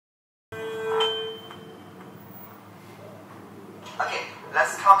Okay,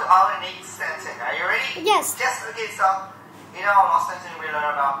 let's count our next sentence. Are you ready? Yes. Yes. Okay, so in our last sentence we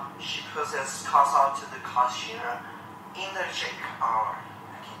learned about she pushes cards out to the cashier in the check hour.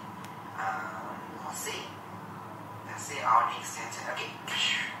 Okay. Let's see our next sentence. Okay.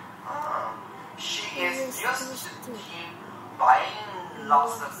 She is used to him buying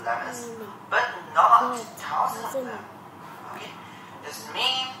lots of lemons, but not thousands of them. Okay. This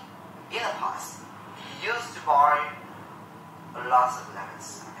means in the past he used to buy lots of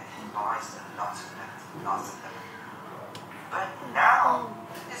lemons. Okay. He buys lots of lemons. But now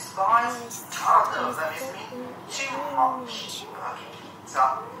he buys thousands of them. It means too much. Okay. So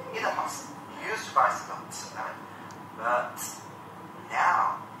in the past he used to buy lots of lemons, but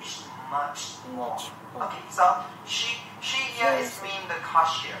now it's much more. Okay. So she here is mean the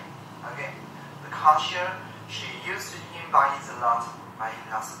cashier. Okay. The cashier, she used to him buying lots of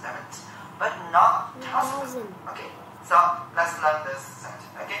lemons, but not thousands. Okay. So let's learn this sentence.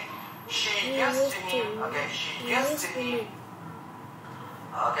 Okay. She used to him. Okay. She used to him.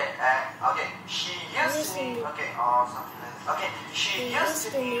 Okay. She used to him. Okay. Or something like this. Okay. She used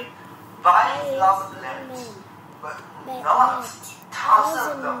to him buying lots of lemons, but not thousands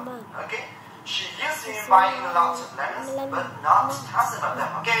of them. Okay. She used to him buying lots of lemons, but not thousands of them.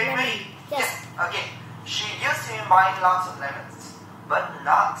 Okay. Ready? Yes. Okay. She used to him buying lots of lemons, but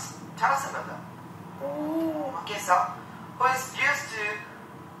not thousands of them. Okay, so who is used to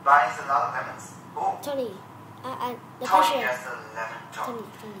buying a lot of lemons? Who? Tony. Tony is the lemon Tony.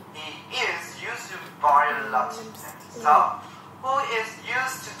 He is used to buy lots of lemons. So who is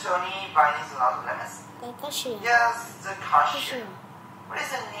used to Tony buying a lot of lemons? The cashier. Yes, the cashier. What is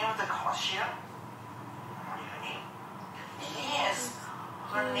the name of the cashier? What is her name? Yes,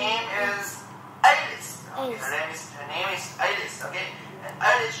 her name is Alice. Okay, her name is Alice. Okay, and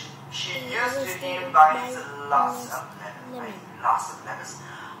Alice, she used to him buying lots of lemons,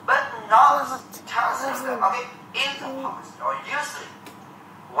 but not thousands of them. Okay, in the past or usually,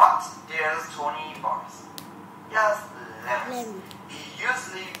 what does Tony buys? Yes, lemons. He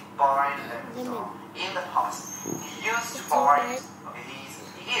usually buys lemons. So in the past, he used to buy. Okay,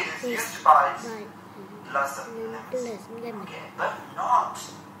 he is used to buy lots of lemons. Okay, but not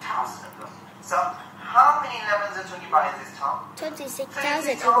thousands of them. So how many lemons did Tony buy in this time?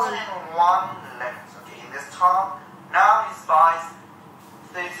 26,001 lemons. Okay, in this time, now he buys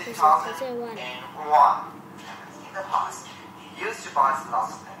 30,001 lemons. In the past, he used to buy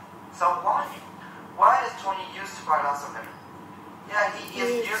lots of lemons. So why is Tony used to buy lots of lemons? Yeah, he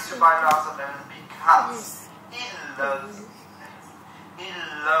is used to buy lots of lemons because he loves lemons. He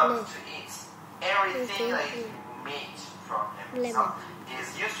loves to eat everything that is made from lemons. So he is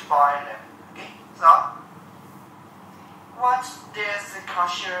used to buy lemons. Okay, so what does the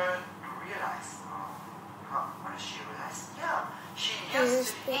cashier realize? What does she realize? Yeah, she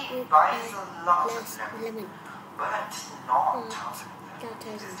used to eat buying lots of lemons, but not thousands of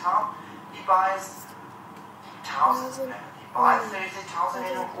them. This time, he buys thousands of lemons. He buys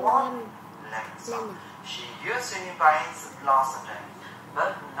 30,001 lemons. So she used to be buying lots of lemons,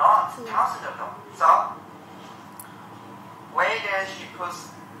 but not thousands of them. So where does she put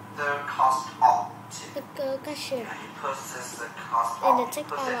the cost up to? The cashier. He puts the cost In the up. check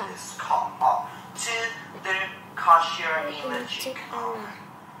Puts hour. his cost up to the cashier in the check hour.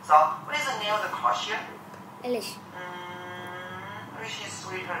 So what is the name of the cashier? Alice. What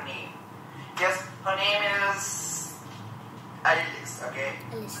is her name? Yes, her name is Alice. Okay.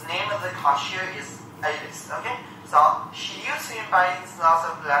 Alice. The name of the cashier is Alice. Okay. So she used to be buying lots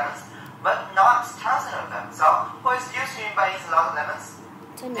of lemons, but not thousands of them. So who is used to be buying lots of lemons?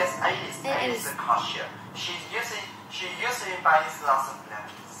 Tony. Yes, Alice. Alice is the cashier. She used to be buying lots of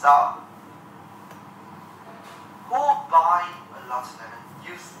lemons. So who buy a lot of lemons?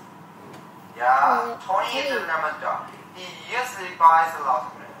 Usually. Yeah, Tony is the lemon dog. He usually buys a lot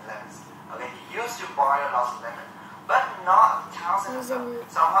of lemons. Okay, he used to buy a lot of lemons, but not thousands of them.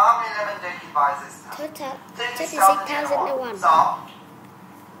 So how many lemons did he buy this time? 36,001. So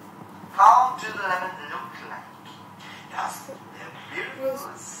how do the lemons look like? Yes, they're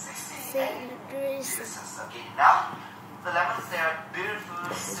beautiful, sexy, and delicious. Okay, now the lemons, they are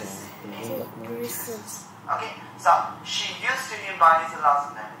beautiful, sexy, and delicious. Okay, so she used to be buying a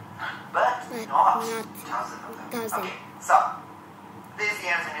lot of lemons, but not thousands of them. Okay, so this is the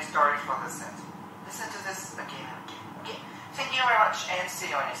end story for this set. Listen to this again and again. Okay, thank you very much and see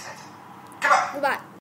you on next set. Goodbye. Goodbye.